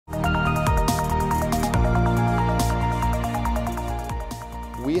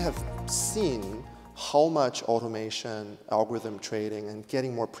seen how much automation, algorithm trading, and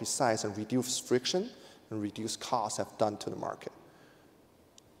getting more precise and reduce friction and reduce costs have done to the market.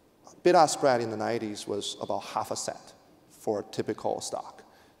 Bid-ask spread in the 90s was about half a cent for a typical stock.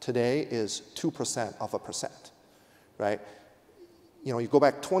 Today is 2%, right? You know, you go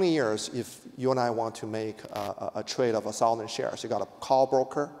back 20 years, if you and I want to make a trade of 1,000 shares, you got to call a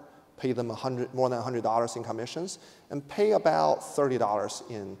broker, pay them more than $100 in commissions, and pay about $30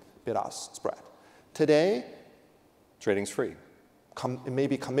 in bid-ask spread. Today, trading's free. It may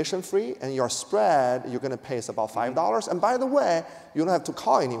be commission-free, and your spread, you're going to pay is about $5. And by the way, you don't have to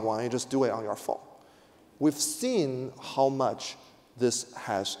call anyone. You just do it on your phone. We've seen how much this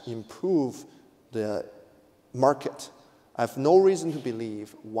has improved the market. I have no reason to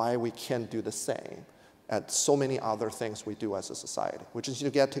believe why we can't do the same at so many other things we do as a society. We just need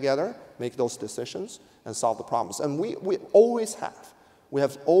to get together, make those decisions, and solve the problems. And we always have. We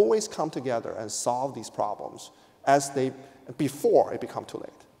have always come together and solved these problems before it becomes too late.